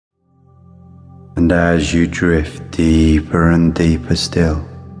And as you drift deeper and deeper still,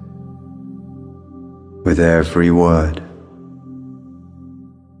 with every word,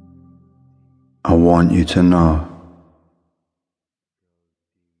 I want you to know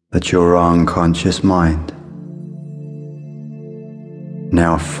that your unconscious mind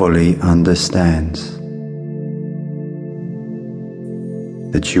now fully understands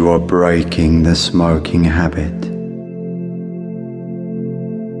that you are breaking the smoking habit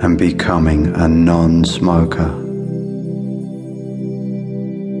and becoming a non-smoker.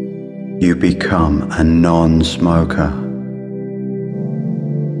 You become a non-smoker.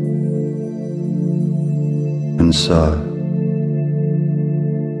 And so,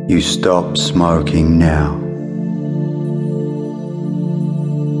 you stop smoking now.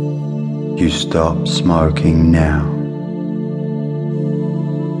 You stop smoking now.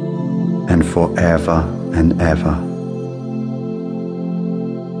 And forever and ever.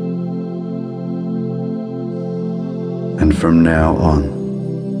 And from now on,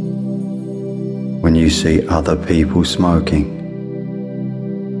 when you see other people smoking,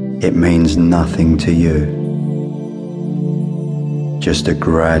 it means nothing to you, just a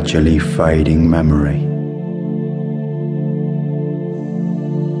gradually fading memory.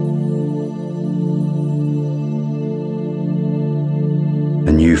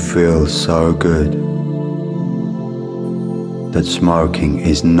 And you feel so good that smoking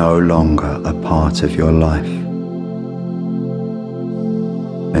is no longer a part of your life.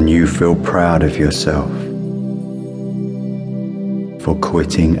 And you feel proud of yourself for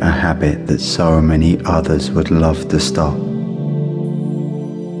quitting a habit that so many others would love to stop.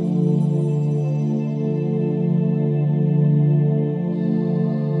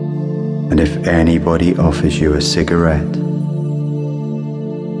 And if anybody offers you a cigarette,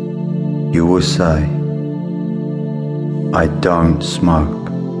 you will say, "I don't smoke."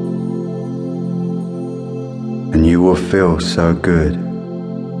 And you will feel so good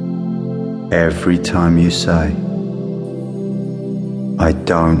every time you say, "I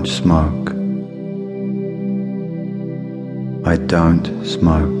don't smoke. I don't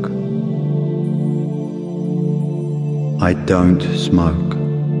smoke. I don't smoke.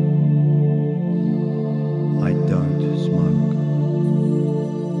 I don't smoke.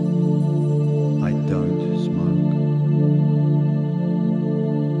 I don't smoke.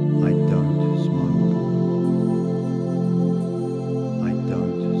 I don't smoke. I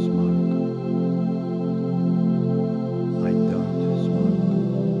don't smoke. I don't smoke.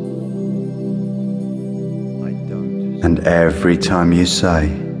 I don't. And every time you say,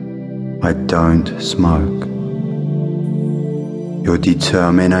 "I don't smoke," your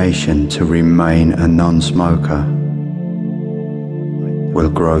determination to remain a non-smoker will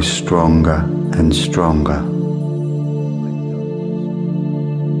grow stronger and stronger.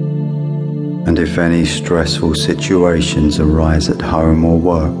 And if any stressful situations arise at home or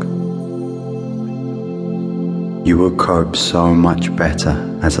work, you will cope so much better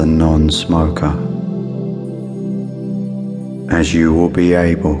as a non-smoker, as you will be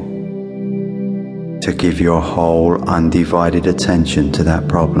able to give your whole undivided attention to that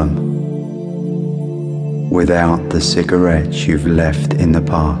problem without the cigarettes you've left in the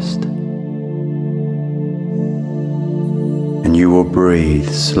past. And you will breathe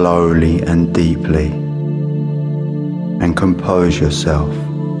slowly and deeply and compose yourself,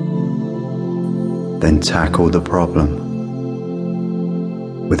 then tackle the problem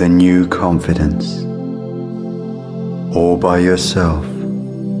with a new confidence, all by yourself.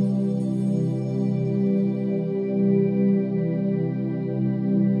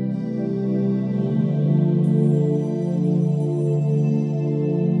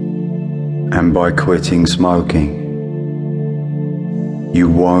 And by quitting smoking, you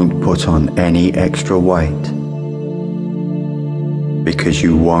won't put on any extra weight, because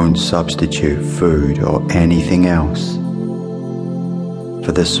you won't substitute food or anything else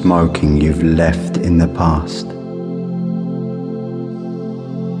for the smoking you've left in the past.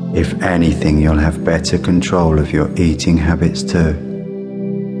 If anything, you'll have better control of your eating habits too.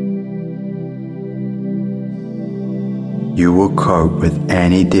 You will cope with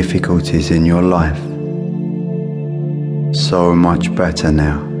any difficulties in your life so much better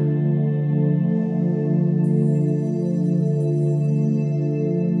now.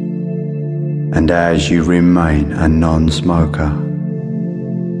 And as you remain a non-smoker,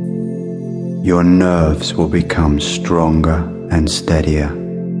 your nerves will become stronger and steadier.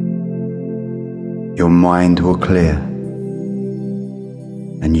 Your mind will clear,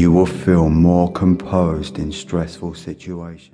 and you will feel more composed in stressful situations.